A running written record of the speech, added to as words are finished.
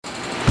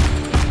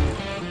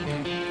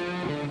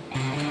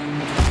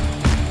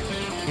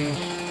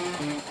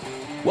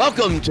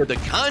Welcome to the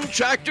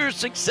Contractor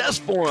Success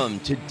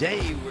Forum.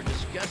 Today we're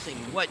discussing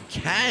what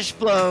cash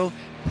flow,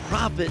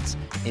 profits,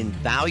 and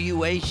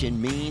valuation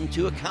mean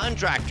to a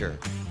contractor.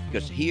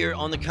 Because here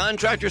on the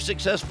Contractor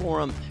Success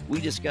Forum, we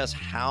discuss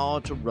how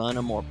to run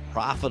a more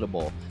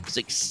profitable,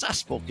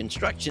 successful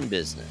construction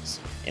business.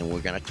 And we're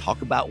going to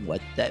talk about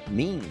what that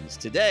means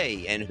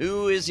today. And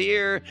who is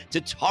here to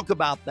talk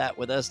about that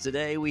with us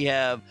today? We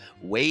have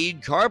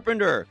Wade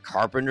Carpenter,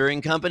 Carpenter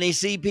 & Company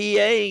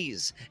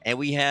CPAs. And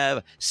we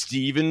have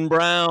Stephen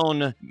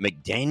Brown,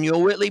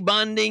 McDaniel Whitley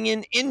Bonding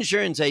and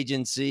Insurance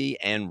Agency.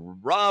 And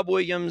Rob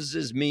Williams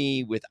is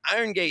me with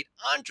Irongate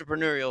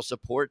Entrepreneurial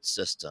Support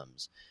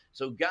Systems.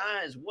 So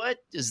guys, what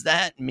does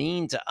that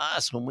mean to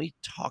us when we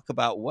talk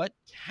about what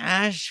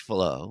cash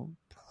flow,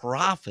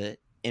 profit,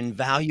 and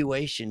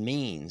valuation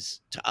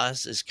means to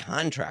us as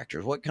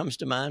contractors? What comes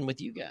to mind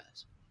with you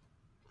guys?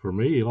 For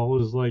me, it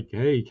always like,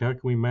 hey, how can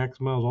we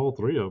maximize all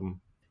three of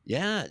them?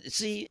 Yeah,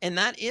 see, and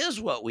that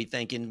is what we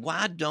think. And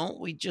why don't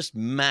we just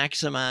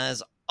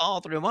maximize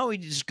all three? Why don't we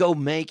just go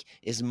make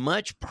as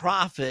much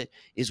profit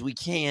as we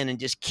can and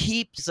just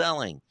keep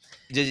selling?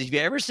 Have you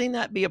ever seen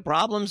that be a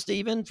problem,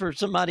 Stephen, for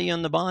somebody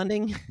on the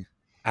bonding?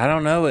 I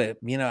don't know.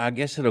 I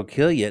guess it'll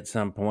kill you at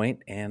some point,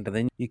 and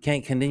then you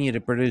can't continue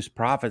to produce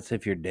profits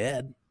if you're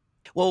dead.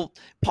 Well,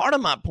 part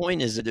of my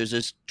point is that there's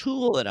this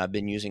tool that I've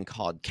been using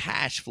called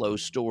Cash Flow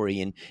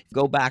Story, and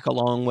go back a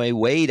long way.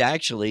 Wade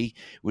actually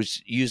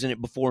was using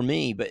it before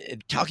me, but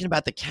talking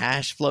about the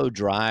cash flow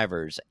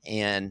drivers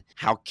and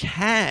how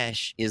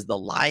cash is the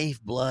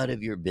lifeblood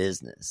of your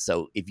business.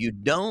 So if you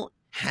don't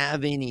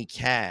have any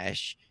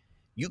cash,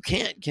 you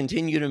can't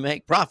continue to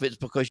make profits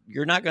because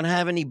you're not going to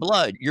have any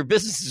blood. Your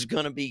business is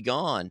going to be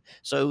gone.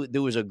 So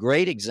there was a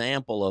great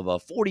example of a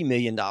 $40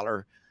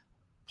 million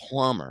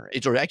plumber.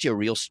 It's actually a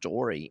real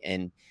story.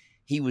 And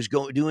he was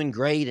doing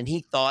great, and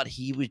he thought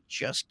he was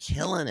just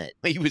killing it.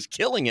 He was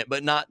killing it,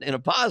 but not in a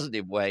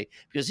positive way,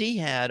 because he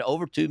had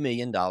over $2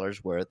 million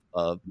worth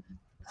of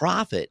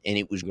profit, and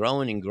it was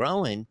growing and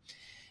growing.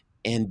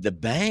 And the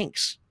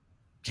banks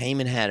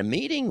came and had a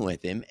meeting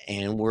with him,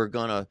 and were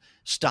going to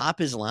stop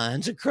his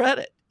lines of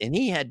credit. And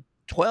he had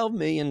 $12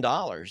 million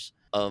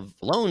of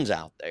loans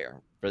out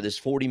there for this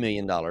 $40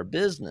 million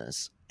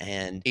business.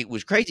 And it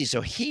was crazy.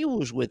 So he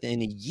was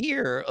within a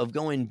year of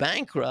going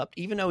bankrupt,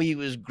 even though he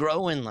was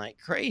growing like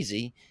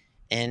crazy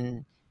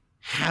and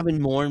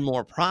having more and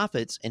more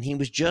profits. And he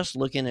was just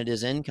looking at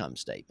his income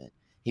statement.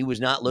 He was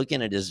not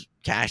looking at his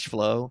cash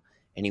flow,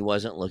 and he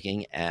wasn't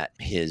looking at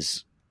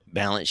his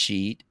balance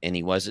sheet, and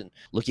he wasn't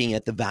looking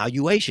at the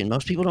valuation.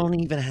 Most people don't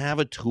even have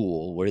a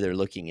tool where they're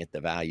looking at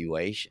the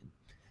valuation.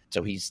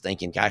 So he's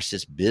thinking, gosh,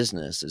 this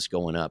business is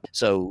going up.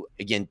 So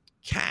again,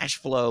 cash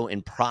flow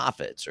and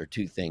profits are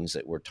two things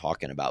that we're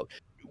talking about.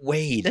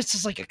 Wade, this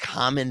is like a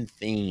common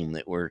theme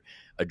that we're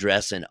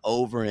addressing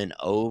over and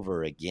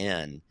over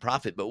again.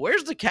 Profit, but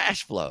where's the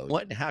cash flow?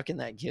 How can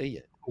that kill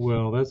you?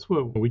 Well, that's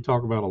what we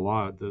talk about a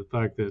lot. The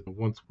fact that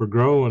once we're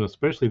growing,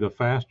 especially the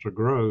faster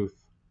growth,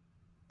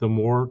 the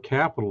more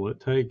capital it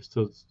takes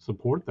to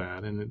support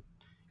that. And it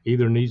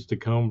either needs to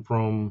come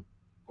from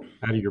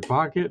out of your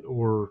pocket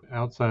or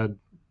outside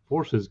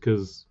forces,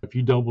 because if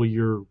you double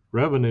your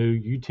revenue,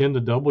 you tend to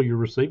double your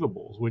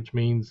receivables, which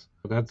means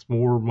that's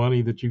more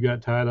money that you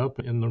got tied up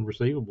in the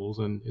receivables,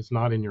 and it's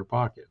not in your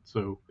pocket.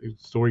 So the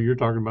story you're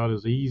talking about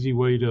is an easy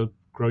way to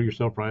grow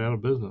yourself right out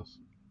of business.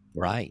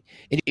 Right.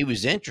 It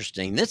was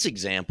interesting. This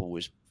example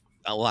was,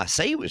 well, I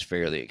say it was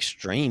fairly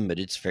extreme, but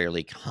it's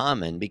fairly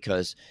common,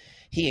 because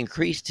he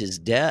increased his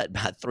debt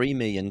by $3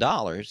 million,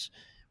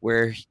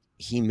 where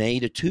he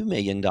made a $2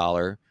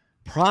 million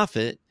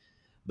profit,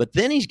 but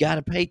then he's got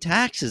to pay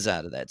taxes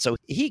out of that. So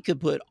he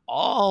could put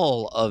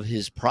all of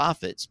his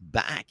profits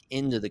back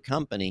into the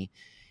company,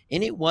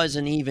 and it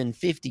wasn't even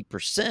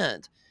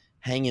 50%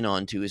 hanging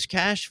on to his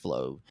cash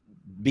flow,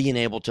 being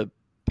able to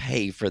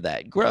pay for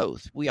that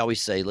growth. We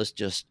always say, let's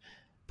just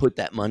put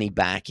that money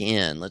back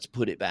in. Let's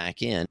put it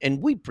back in.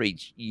 And we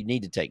preach, you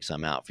need to take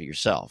some out for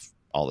yourself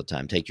all the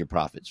time. Take your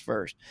profits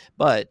first.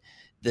 But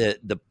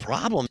the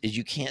problem is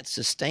you can't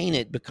sustain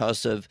it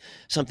because of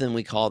something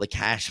we call the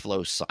cash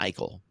flow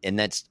cycle. And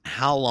that's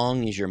how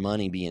long is your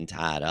money being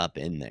tied up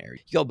in there?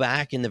 You go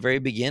back in the very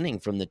beginning,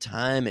 from the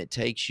time it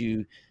takes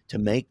you to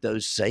make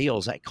those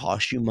sales, that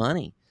costs you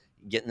money,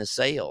 getting the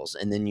sales.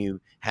 And then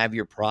you have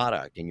your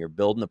product, and you're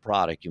building the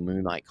product.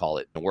 We might call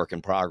it a work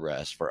in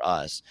progress for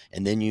us.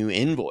 And then you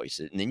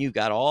invoice it. And then you've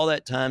got all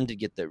that time to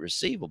get the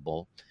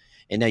receivable.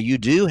 And now you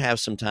do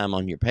have some time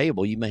on your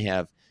payable. You may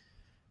have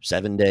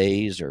 7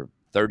 days or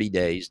 30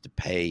 days to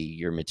pay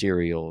your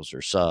materials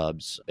or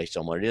subs based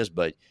on what it is,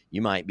 but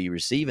you might be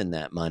receiving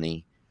that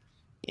money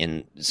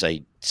in,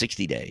 say,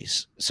 60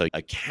 days. So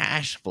a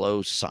cash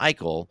flow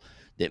cycle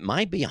that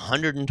might be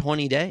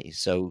 120 days.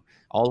 So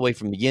all the way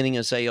from beginning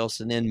of sales,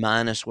 and then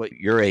minus what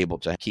you're able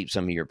to keep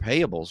some of your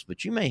payables,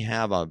 but you may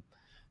have a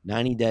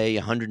 90-day,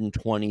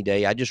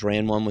 120-day. I just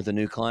ran one with a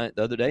new client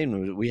the other day,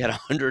 and we had a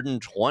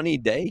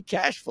 120-day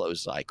cash flow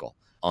cycle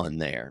on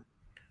there.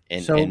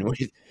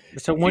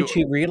 So once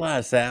you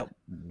realize that,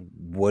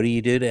 what do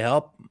you do to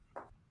help?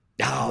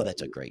 Oh,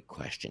 that's a great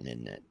question,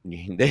 isn't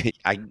it?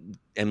 I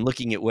am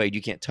looking at Wade.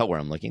 You can't tell where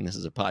I'm looking. This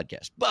is a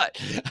podcast.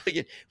 But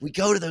we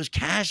go to those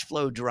cash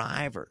flow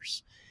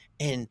drivers.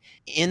 And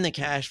in the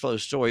cash flow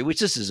story, which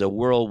this is a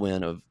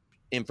whirlwind of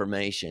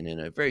information in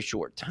a very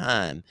short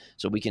time,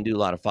 so we can do a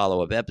lot of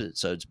follow-up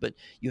episodes. But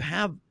you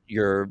have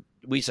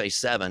we say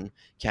 7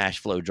 cash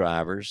flow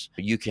drivers.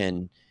 You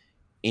can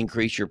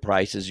increase your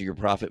prices or your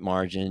profit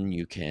margin.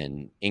 You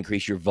can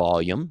increase your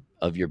volume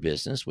of your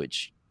business,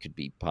 which could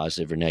be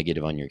positive or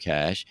negative on your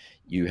cash.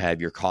 You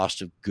have your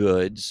cost of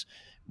goods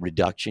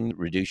reduction,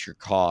 reduce your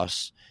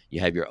costs.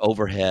 You have your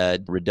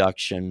overhead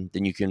reduction.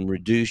 Then you can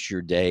reduce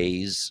your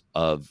days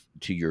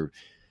to your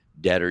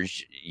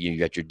debtors. You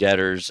got your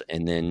debtors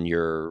and then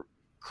your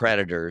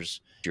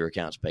creditors, your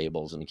accounts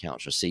payables and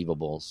accounts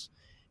receivables.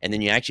 And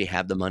then you actually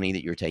have the money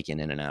that you're taking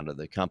in and out of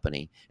the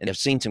company. And I've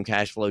seen some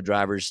cash flow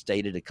drivers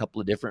stated a couple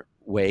of different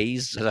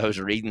ways as I was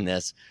reading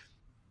this.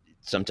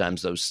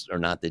 Sometimes those are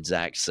not the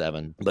exact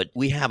 7, but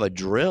we have a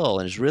drill,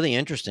 and it's really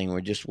interesting. We're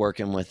just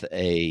working with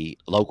a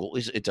local,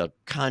 it's a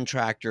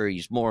contractor.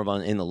 He's more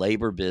in the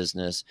labor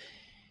business,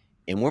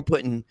 and we're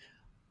putting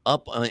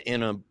up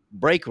in a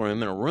break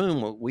room, in a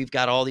room where we've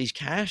got all these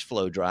cash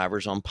flow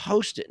drivers on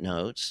Post-it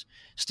notes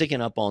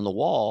sticking up on the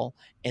wall.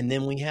 And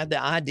then we have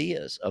the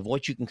ideas of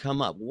what you can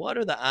come up. What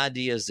are the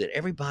ideas that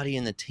everybody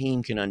in the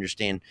team can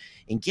understand,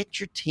 and get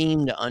your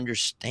team to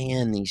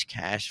understand these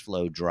cash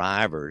flow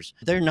drivers?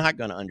 They're not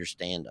going to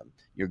understand them.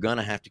 You're going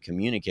to have to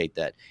communicate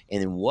that.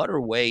 And then what are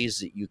ways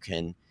that you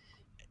can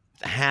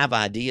have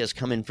ideas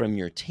coming from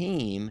your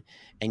team,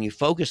 and you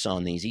focus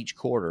on these each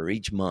quarter,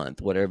 each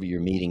month, whatever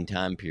your meeting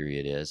time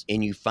period is,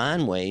 and you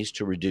find ways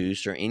to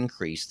reduce or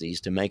increase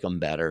these to make them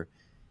better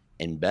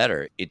and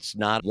better. It's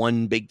not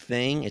one big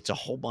thing. It's a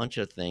whole bunch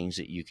of things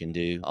that you can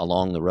do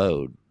along the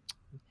road.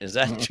 Is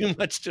that too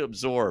much to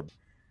absorb?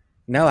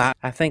 No,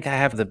 I think I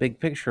have the big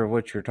picture of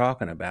what you're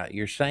talking about.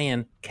 You're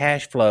saying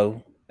cash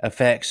flow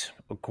affects,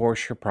 of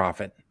course, your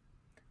profit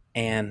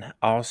and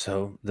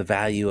also the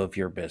value of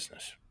your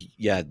business.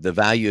 Yeah, the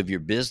value of your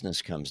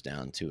business comes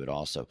down to it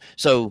also.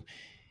 So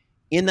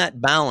in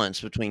that balance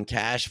between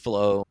cash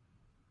flow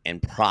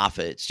and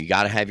profits, you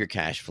got to have your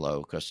cash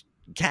flow, because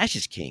cash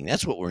is king.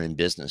 That's what we're in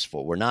business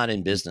for. We're not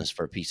in business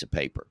for a piece of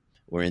paper.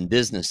 We're in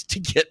business to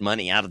get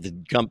money out of the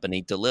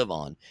company to live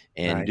on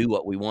and do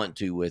what we want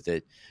to with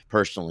it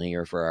personally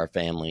or for our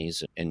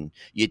families. And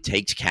it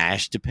takes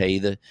cash to pay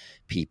the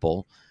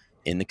people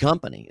in the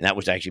company. And that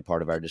was actually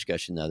part of our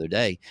discussion the other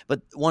day.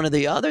 But one of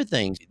the other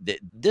things that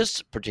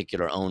this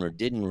particular owner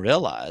didn't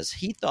realize,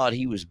 he thought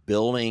he was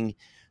building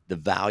the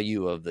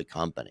value of the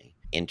company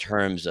in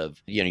terms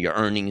of, your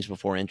earnings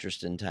before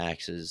interest and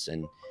taxes.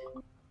 And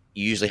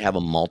you usually have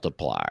a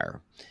multiplier.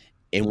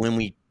 And when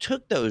we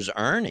took those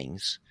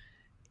earnings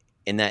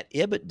and that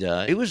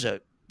EBITDA, it was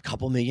a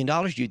couple $1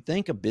 million. You'd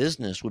think a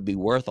business would be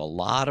worth a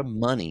lot of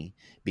money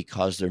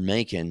because they're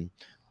making,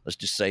 let's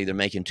just say they're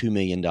making $2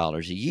 million a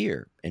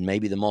year, and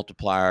maybe the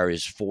multiplier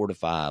is 4 to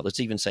 5.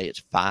 Let's even say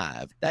it's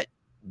 5. That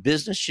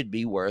business should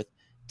be worth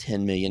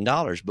 $10 million.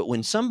 But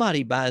when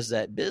somebody buys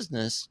that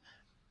business,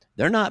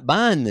 they're not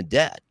buying the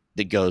debt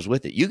that goes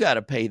with it. You got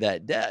to pay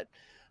that debt.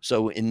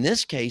 So in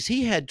this case,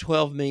 he had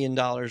 $12 million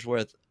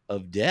worth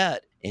of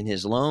debt in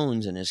his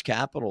loans and his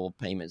capital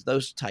payments,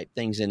 those type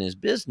things in his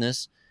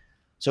business.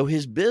 So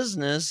his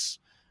business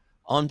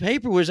on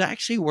paper was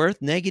actually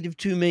worth negative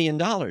 $2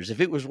 million.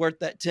 If it was worth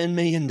that $10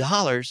 million,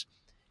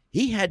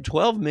 he had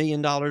 $12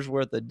 million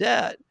worth of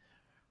debt.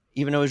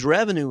 Even though his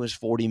revenue was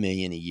 $40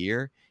 million a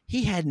year,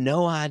 he had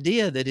no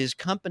idea that his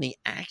company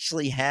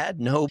actually had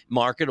no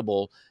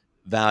marketable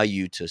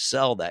value to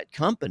sell that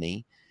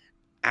company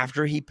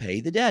after he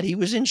paid the debt. He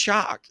was in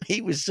shock.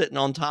 He was sitting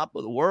on top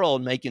of the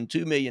world making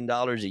 $2 million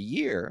a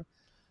year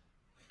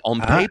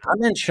on paper.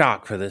 I'm in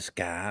shock for this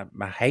guy.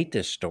 I hate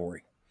this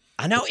story.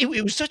 I know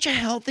it was such a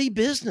healthy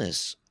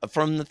business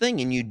from the thing,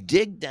 and you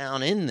dig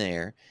down in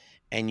there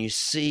and you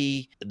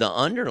see the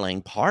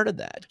underlying part of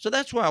that. So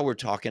that's why we're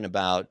talking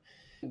about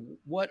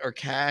what are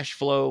cash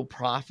flow,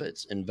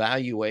 profits, and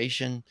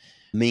valuation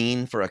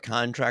mean for a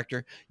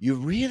contractor. You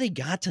really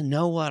got to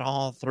know what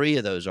all 3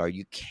 of those are.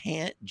 You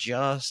can't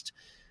just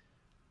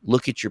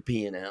look at your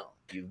P&L.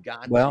 You've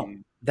got to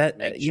that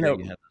make you sure know,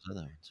 you have those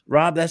other ones.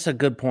 Rob, that's a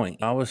good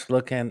point. I was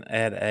looking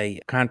at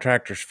a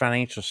contractor's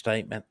financial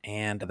statement,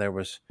 and there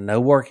was no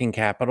working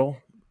capital.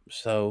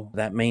 So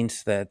that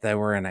means that they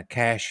were in a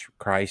cash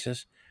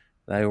crisis.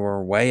 They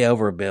were way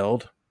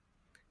overbilled.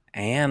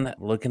 And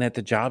looking at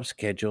the job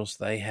schedules,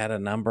 they had a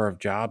number of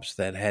jobs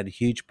that had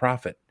huge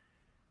profit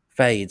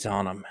fades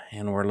on them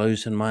and were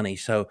losing money.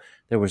 So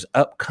there was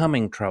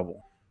upcoming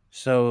trouble.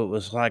 So it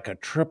was like a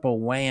triple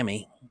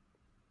whammy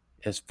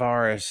as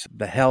far as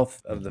the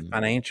health of the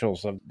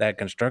financials of that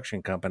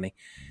construction company.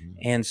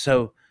 And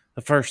so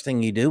the first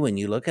thing you do when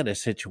you look at a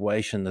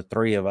situation, the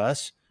 3 of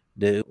us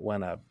do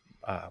when a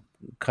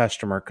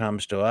customer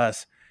comes to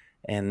us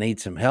and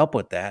needs some help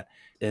with that,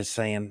 is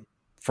saying,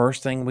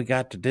 first thing we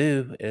got to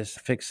do is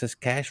fix this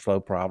cash flow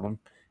problem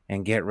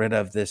and get rid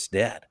of this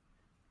debt.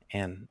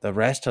 and the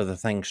rest of the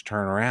things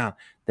turn around,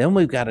 then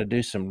we've got to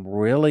do some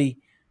really,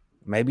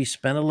 maybe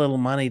spend a little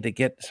money to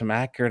get some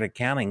accurate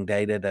accounting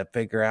data to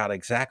figure out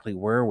exactly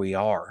where we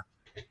are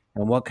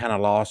and what kind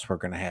of loss we're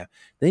going to have.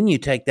 Then you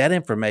take that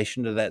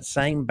information to that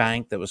same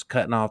bank that was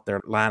cutting off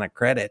their line of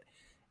credit,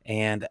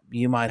 and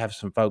you might have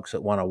some folks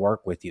that want to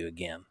work with you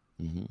again.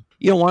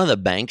 Mm-hmm. One of the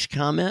bank's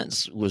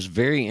comments was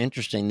very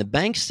interesting. The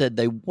bank said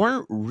they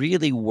weren't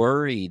really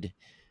worried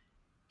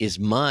as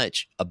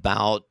much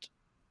about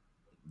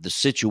the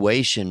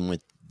situation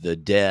with the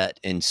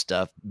debt and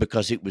stuff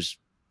because it was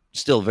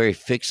still a very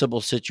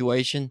fixable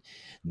situation.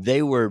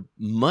 They were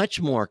much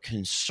more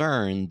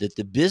concerned that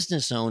the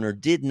business owner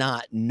did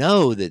not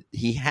know that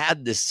he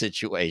had this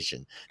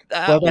situation.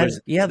 That was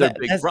the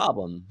big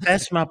problem.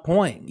 That's my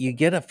point. You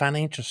get a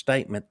financial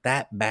statement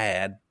that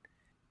bad,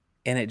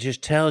 and it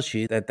just tells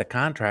you that the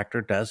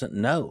contractor doesn't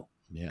know.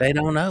 Yeah. They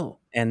don't know,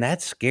 and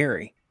that's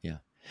scary. Yeah.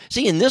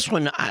 See, in this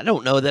one, I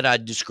don't know that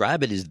I'd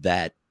describe it as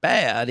that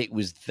bad. It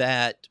was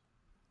that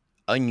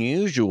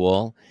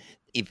unusual.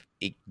 If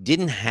it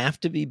didn't have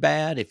to be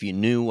bad, if you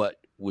knew what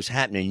was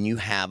happening, you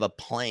have a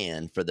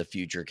plan for the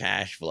future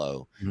cash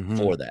flow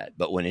for that.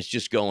 But when it's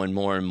just going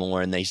more and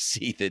more and they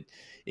see that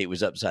it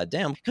was upside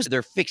down, because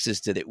their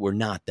fixes to it were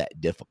not that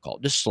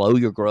difficult. Just slow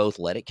your growth,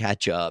 let it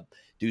catch up,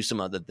 do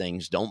some other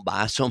things. Don't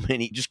buy so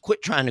many. Just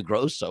quit trying to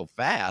grow so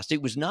fast.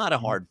 It was not a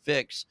hard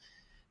fix.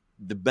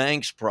 The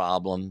bank's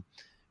problem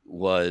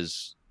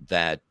was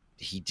that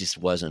he just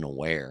wasn't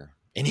aware.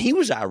 And he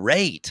was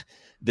irate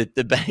that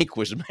the bank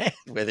was mad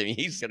with him.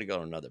 He's going to go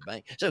to another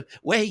bank. So,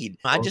 Wade,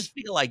 I just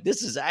feel like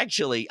this is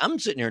actually, I'm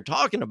sitting here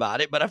talking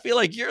about it, but I feel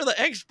like you're the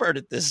expert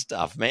at this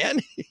stuff, man.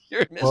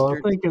 You're Mr. Well,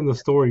 I think in the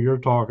story you're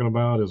talking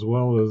about, as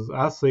well as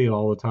I see it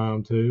all the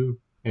time too,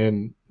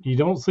 and you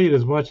don't see it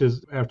as much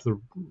as after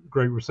the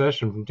Great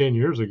Recession from 10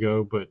 years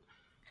ago, but,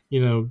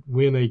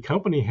 when a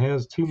company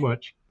has too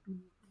much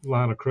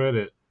line of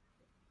credit,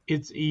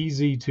 it's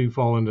easy to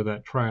fall into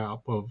that trap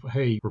of,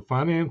 hey, we're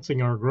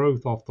financing our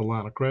growth off the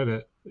line of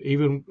credit.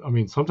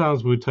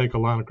 Sometimes we'd take a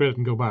line of credit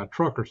and go buy a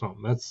truck or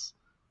something. That's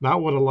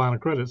not what a line of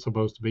credit is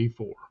supposed to be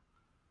for.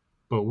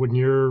 But when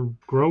you're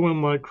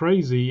growing like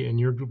crazy and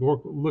you're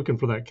looking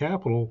for that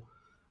capital,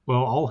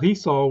 well, all he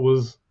saw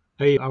was,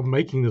 hey, I'm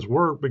making this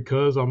work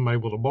because I'm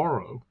able to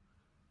borrow.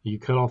 You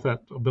cut off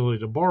that ability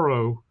to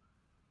borrow,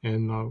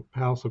 and the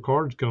house of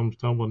cards comes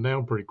tumbling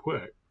down pretty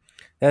quick.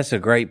 That's a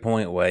great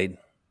point, Wade.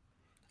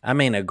 I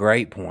mean, a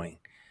great point.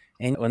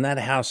 And when that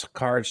house of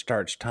cards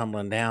starts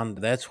tumbling down,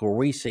 that's where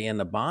we see in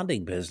the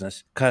bonding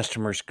business,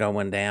 customers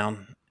going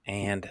down,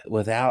 and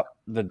without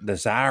the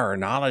desire or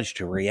knowledge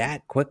to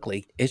react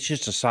quickly, it's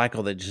just a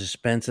cycle that just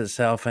spins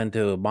itself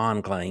into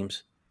bond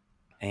claims.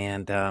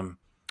 And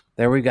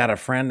there we've got a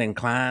friend and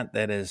client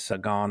that has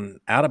gone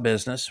out of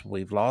business.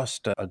 We've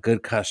lost a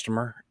good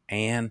customer,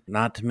 and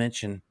not to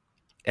mention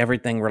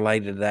everything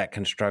related to that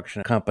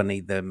construction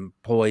company, the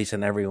employees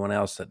and everyone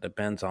else that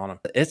depends on them.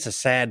 It's a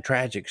sad,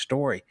 tragic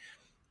story.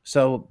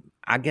 So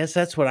I guess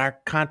that's what our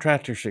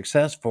Contractor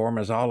Success Forum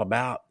is all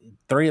about.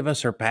 3 of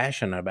us are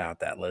passionate about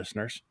that,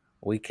 listeners.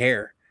 We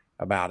care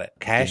about it.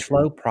 Cash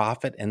flow,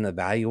 profit, and the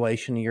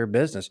valuation of your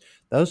business.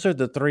 Those are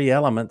the 3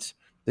 elements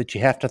that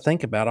you have to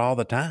think about all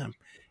the time.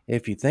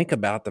 If you think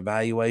about the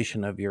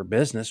valuation of your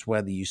business,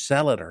 whether you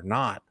sell it or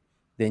not,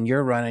 then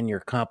you're running your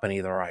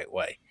company the right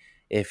way.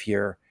 If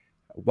you're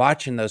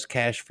watching those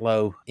cash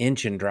flow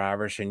engine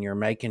drivers and you're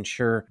making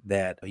sure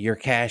that your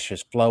cash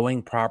is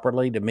flowing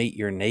properly to meet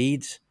your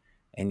needs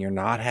and you're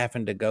not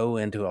having to go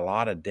into a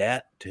lot of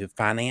debt to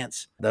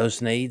finance those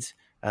needs,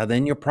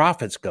 then your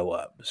profits go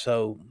up.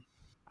 So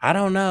I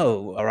don't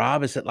know,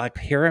 Rob, is it like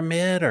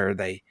pyramid or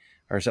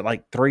is it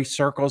like 3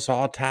 circles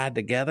all tied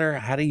together?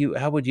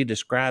 How would you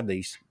describe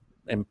these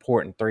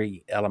important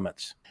 3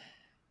 elements?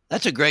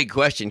 That's a great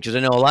question, because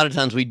I know a lot of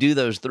times we do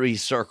those 3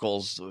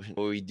 circles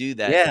where we do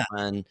that to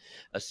find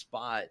a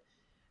spot.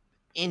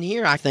 In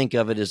here, I think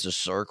of it as a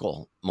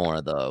circle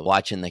more, though,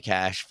 watching the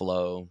cash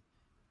flow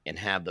and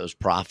have those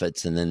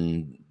profits. And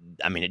then,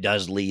 it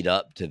does lead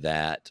up to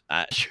that.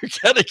 You're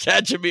kind of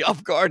catching me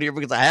off guard here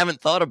because I haven't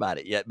thought about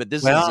it yet. But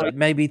this is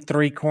maybe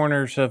 3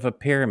 corners of a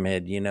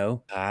pyramid,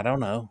 I don't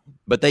know.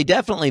 But they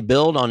definitely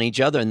build on each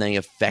other and they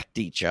affect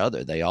each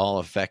other. They all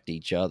affect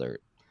each other.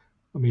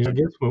 I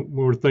guess when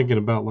we're thinking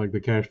about like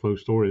the cash flow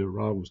story that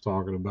Rob was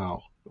talking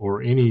about,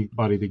 or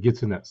anybody that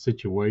gets in that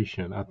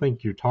situation, I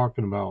think you're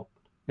talking about,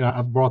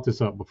 I've brought this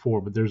up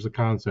before, but there's a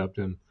concept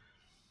in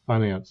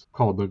finance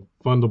called the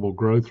fundable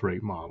growth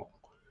rate model.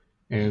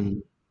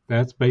 And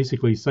that's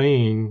basically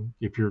saying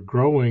if you're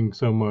growing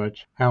so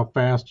much, how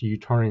fast are you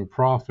turning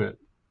profit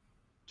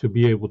to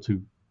be able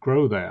to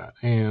grow that?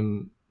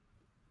 And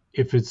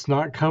if it's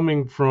not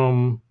coming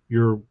from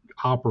your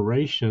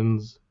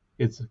operations,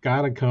 it's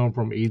got to come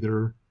from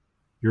either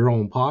your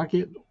own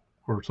pocket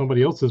or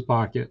somebody else's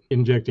pocket,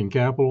 injecting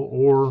capital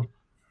or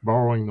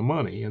borrowing the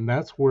money. And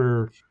that's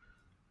where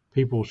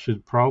people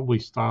should probably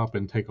stop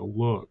and take a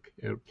look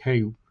at,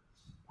 hey,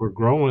 we're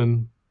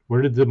growing.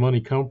 Where did the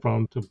money come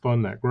from to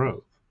fund that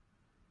growth?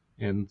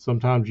 And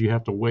sometimes you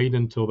have to wait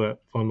until that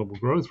fundable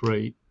growth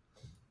rate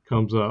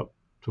comes up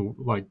to,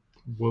 like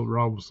what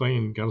Rob was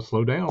saying, got to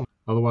slow down.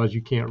 Otherwise,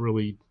 you can't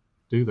really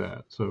do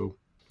that. So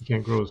you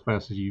can't grow as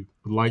fast as you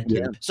would like to.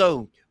 Yeah.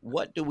 So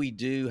what do we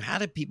do? How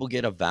do people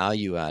get a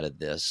value out of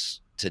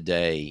this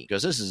today?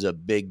 Because this is a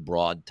big,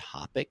 broad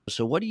topic.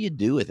 So what do you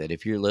do with it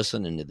if you're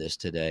listening to this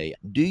today?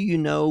 Do you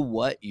know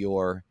what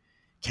your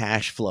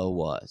cash flow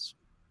was?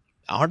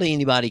 Hardly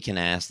anybody can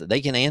ask that.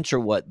 They can answer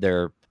what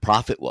their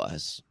profit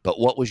was, but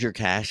what was your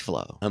cash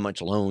flow? How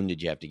much loan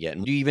did you have to get?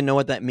 And do you even know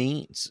what that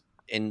means?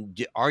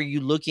 And are you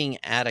looking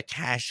at a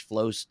cash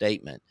flow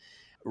statement?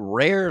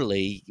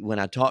 Rarely, when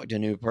I talk to a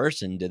new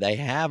person, do they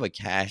have a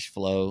cash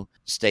flow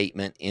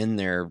statement in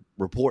their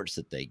reports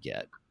that they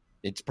get.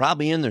 It's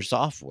probably in their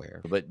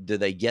software, but do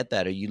they get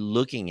that? Are you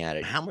looking at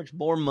it? How much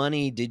more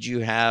money did you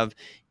have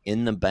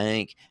in the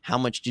bank? How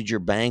much did your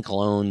bank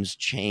loans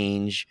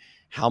change?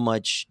 How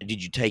much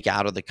did you take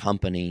out of the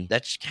company?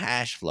 That's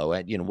cash flow.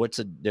 What's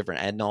the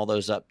difference? Adding all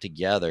those up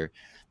together,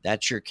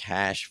 that's your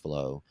cash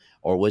flow.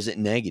 Or was it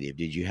negative?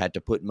 Did you have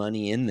to put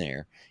money in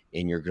there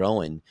and you're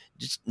growing?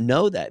 Just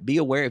know that. Be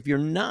aware. If you're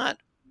not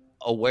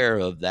aware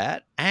of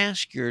that,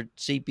 ask your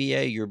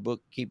CPA, your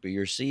bookkeeper,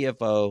 your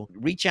CFO,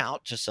 reach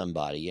out to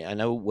somebody. I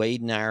know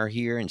Wade and I are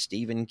here, and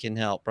Stephen can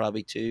help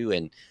probably too.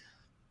 And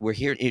we're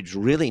here. It's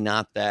really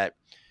not that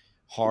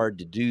hard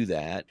to do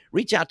that.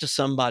 Reach out to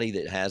somebody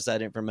that has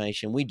that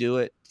information. We do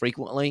it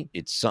frequently.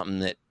 It's something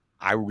that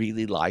I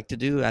really like to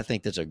do. I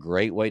think that's a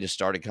great way to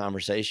start a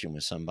conversation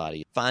with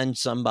somebody. Find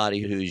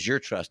somebody who's your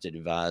trusted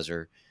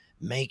advisor.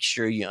 Make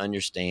sure you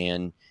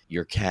understand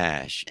your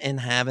cash and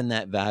having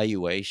that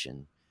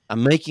valuation.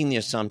 I'm making the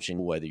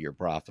assumption whether you're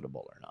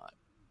profitable or not.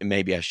 And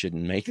maybe I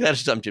shouldn't make that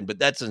assumption, but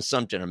that's an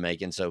assumption I'm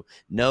making. So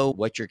know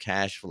what your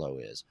cash flow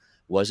is.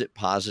 Was it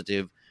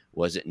positive?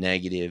 Was it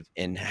negative?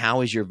 And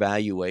how is your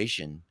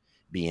valuation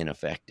being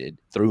affected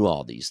through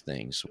all these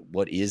things?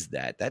 What is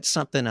that? That's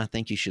something I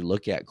think you should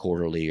look at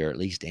quarterly or at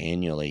least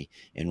annually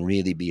and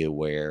really be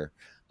aware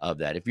of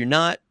that. If you're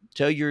not,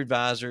 tell your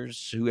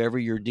advisors, whoever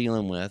you're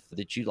dealing with,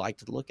 that you'd like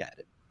to look at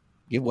it.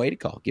 Give Wade a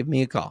call. Give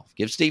me a call.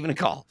 Give Stephen a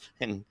call,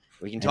 and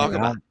we can talk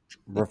about it.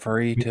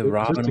 Refer you to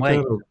Rob Just and to Wade.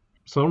 kind of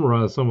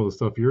summarize some of the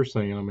stuff you're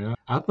saying, I mean,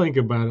 I think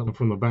about it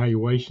from the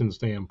valuation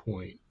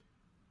standpoint.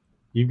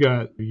 You've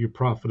got your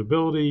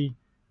profitability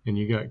and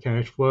you got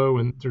cash flow,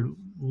 and they're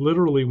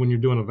literally, when you're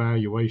doing a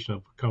valuation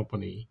of a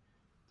company,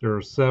 there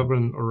are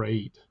 7 or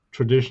 8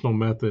 traditional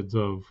methods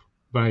of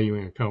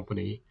valuing a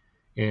company,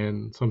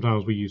 and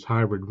sometimes we use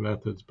hybrid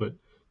methods, but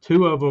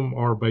 2 of them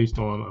are based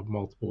on a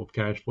multiple of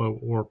cash flow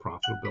or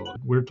profitability.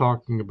 We're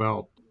talking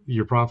about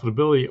your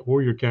profitability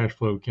or your cash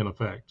flow can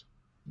affect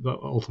the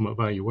ultimate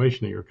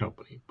valuation of your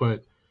company.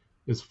 But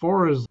as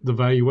far as the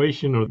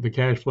valuation or the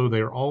cash flow, they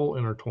are all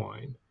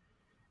intertwined.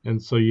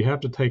 And so you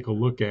have to take a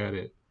look at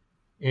it.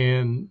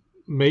 And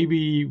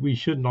maybe we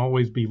shouldn't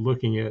always be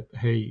looking at,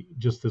 hey,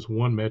 just this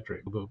one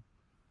metric, the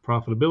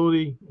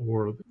profitability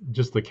or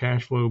just the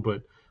cash flow,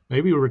 but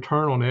maybe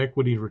return on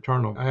equity,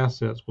 return on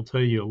assets will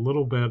tell you a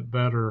little bit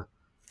better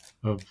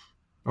of,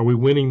 are we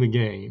winning the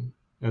game,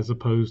 as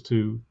opposed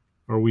to,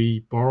 are we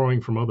borrowing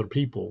from other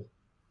people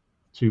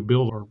to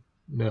build our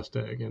nest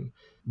egg? And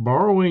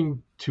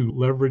borrowing to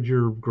leverage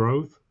your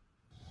growth,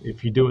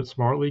 if you do it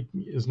smartly,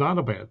 is not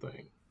a bad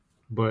thing.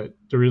 But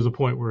there is a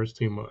point where it's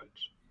too much.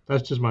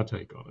 That's just my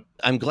take on it.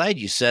 I'm glad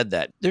you said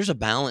that. There's a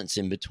balance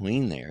in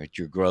between there at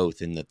your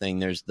growth and the thing.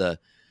 There's the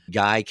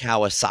Guy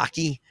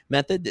Kawasaki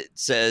method that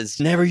says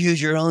never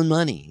use your own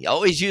money.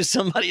 Always use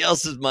somebody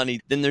else's money.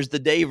 Then there's the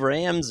Dave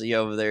Ramsey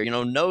over there,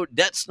 no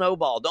debt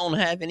snowball, don't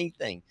have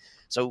anything.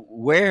 So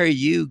where are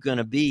you going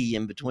to be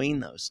in between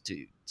those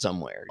two?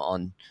 Somewhere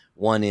on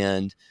one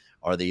end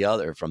or the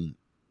other, from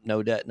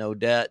no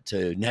debt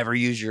to never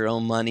use your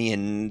own money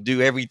and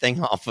do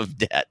everything off of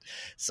debt.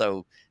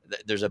 So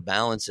there's a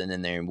balance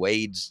in there. And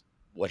Wade's,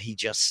 what he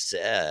just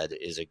said,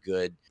 is a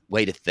good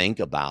way to think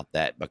about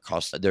that,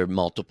 because there are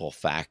multiple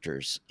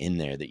factors in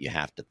there that you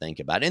have to think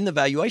about in the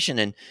valuation.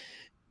 And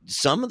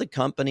some of the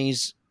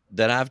companies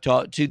that I've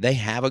talked to, they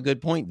have a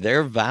good point.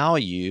 Their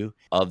value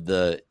of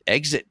the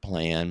exit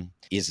plan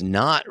is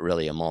not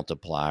really a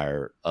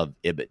multiplier of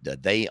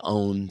EBITDA. They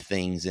own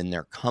things in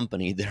their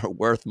company that are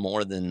worth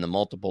more than the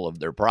multiple of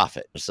their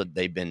profit. So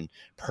they've been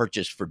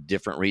purchased for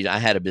different reasons. I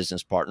had a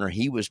business partner.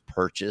 He was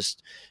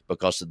purchased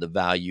because of the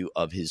value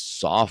of his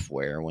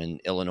software. When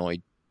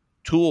Illinois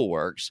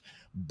Toolworks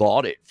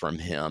bought it from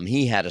him,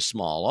 he had a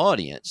small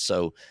audience.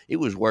 So it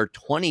was worth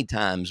 20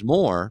 times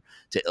more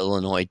to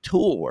Illinois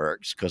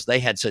Toolworks because they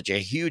had such a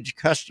huge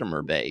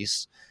customer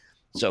base.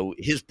 So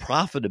his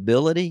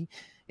profitability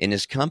in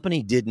his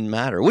company didn't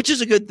matter, which is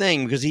a good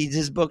thing because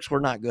his books were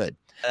not good.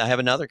 I have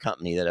another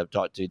company that I've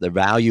talked to. The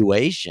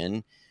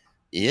valuation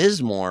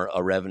is more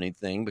a revenue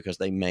thing because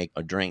they make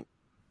a drink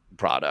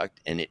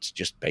product, and it's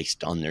just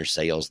based on their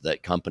sales.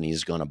 That company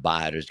is going to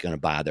buy it, is going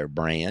to buy their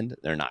brand.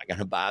 They're not going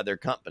to buy their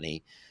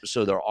company.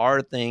 So there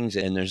are things,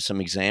 and there's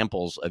some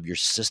examples of your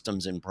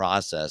systems and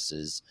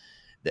processes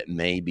that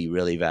may be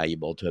really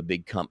valuable to a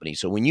big company.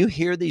 So when you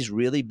hear these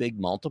really big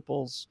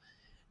multiples,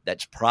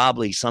 that's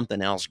probably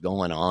something else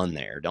going on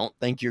there. Don't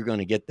think you're going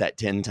to get that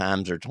 10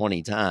 times or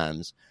 20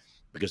 times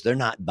because they're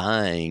not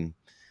buying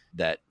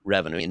that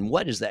revenue. And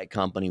what is that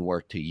company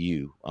worth to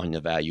you on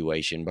the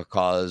valuation?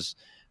 Because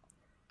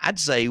I'd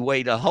say,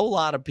 wait, a whole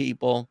lot of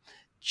people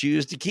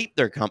choose to keep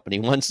their company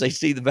once they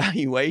see the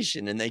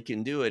valuation, and they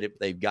can do it if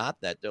they've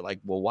got that. They're like,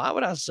 well, why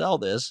would I sell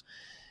this?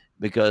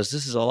 Because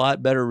this is a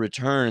lot better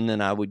return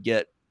than I would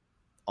get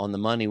on the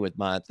money with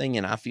my thing.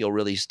 And I feel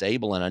really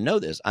stable. And I know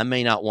this, I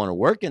may not want to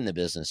work in the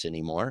business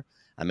anymore.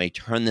 I may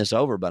turn this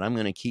over, but I'm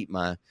going to keep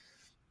my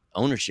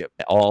ownership,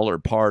 all or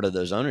part of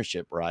those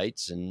ownership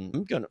rights. And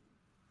I'm going to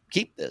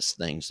keep this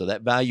thing. So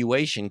that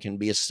valuation can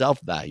be a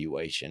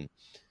self-valuation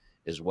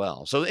as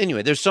well. So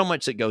anyway, there's so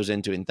much that goes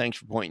into it. And thanks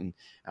for pointing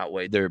out,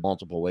 Wade, there are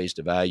multiple ways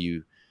to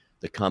value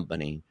the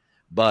company,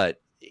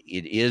 but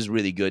it is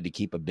really good to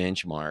keep a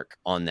benchmark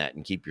on that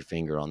and keep your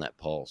finger on that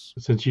pulse.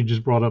 Since you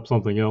just brought up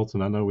something else,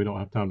 and I know we don't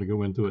have time to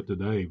go into it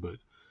today, but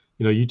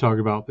you talk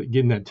about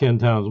getting that 10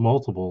 times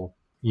multiple,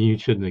 you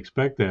shouldn't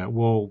expect that.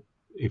 Well,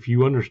 if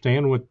you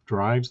understand what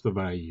drives the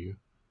value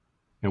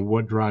and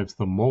what drives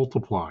the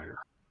multiplier.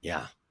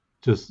 Yeah.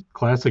 Just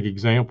classic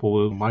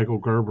example of Michael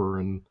Gerber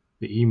and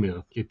the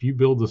E-Myth. If you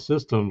build the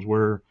systems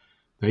where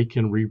they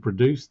can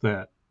reproduce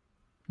that,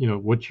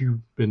 what you've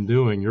been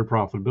doing, your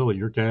profitability,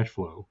 your cash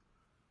flow,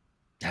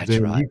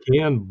 then right, you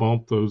can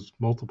bump those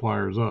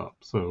multipliers up.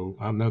 So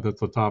I know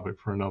that's a topic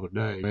for another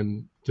day.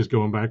 And just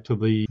going back to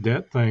the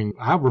debt thing,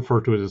 I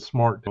refer to it as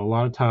smart. A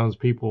lot of times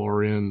people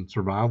are in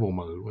survival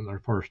mode when they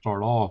first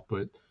start off,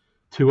 but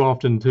too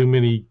often, too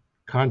many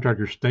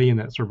contractors stay in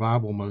that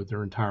survival mode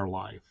their entire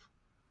life.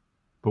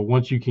 But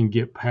once you can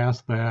get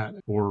past that,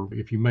 or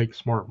if you make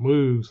smart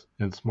moves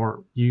and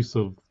smart use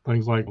of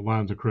things like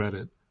lines of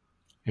credit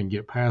and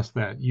get past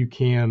that, you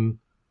can,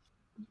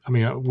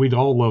 we'd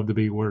all love to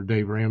be where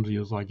Dave Ramsey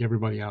is, like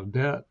everybody out of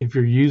debt. If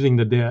you're using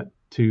the debt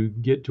to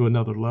get to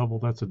another level,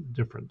 that's a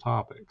different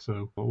topic.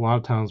 So a lot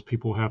of times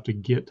people have to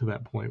get to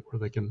that point where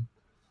they can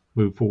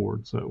move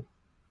forward. So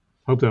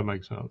hope that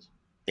makes sense.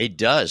 It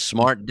does.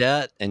 Smart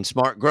debt and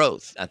smart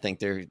growth. I think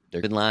they're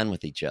in line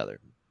with each other.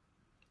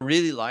 I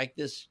really like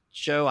this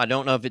show. I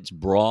don't know if it's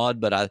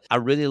broad, but I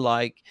really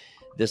like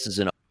this as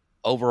an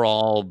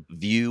overall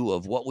view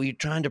of what we're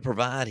trying to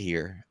provide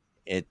here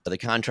at the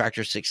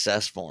Contractor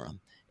Success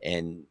Forum.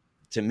 And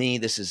to me,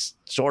 this is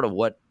sort of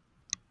what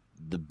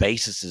the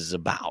basis is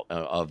about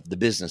of the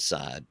business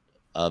side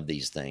of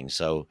these things.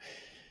 So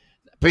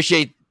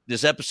appreciate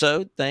this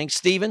episode. Thanks,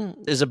 Stephen.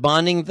 Is a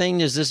bonding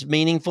thing, is this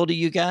meaningful to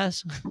you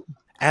guys?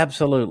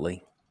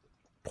 Absolutely.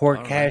 Poor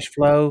cash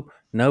flow,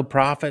 no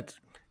profits,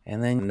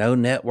 and then no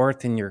net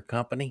worth in your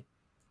company.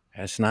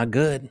 That's not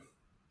good.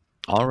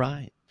 All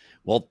right.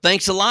 Well,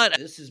 thanks a lot.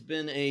 This has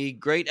been a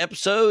great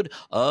episode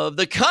of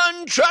the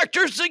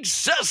Contractor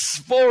Success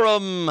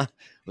Forum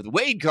with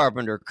Wade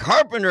Carpenter,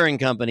 Carpenter and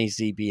Company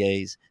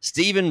CPAs,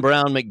 Stephen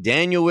Brown,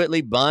 McDaniel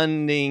Whitley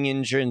Bonding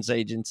Insurance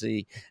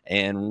Agency,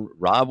 and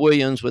Rob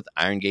Williams with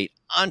Irongate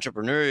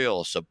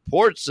Entrepreneurial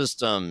Support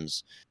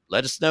Systems.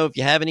 Let us know if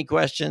you have any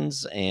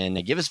questions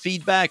and give us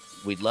feedback.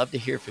 We'd love to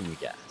hear from you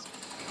guys.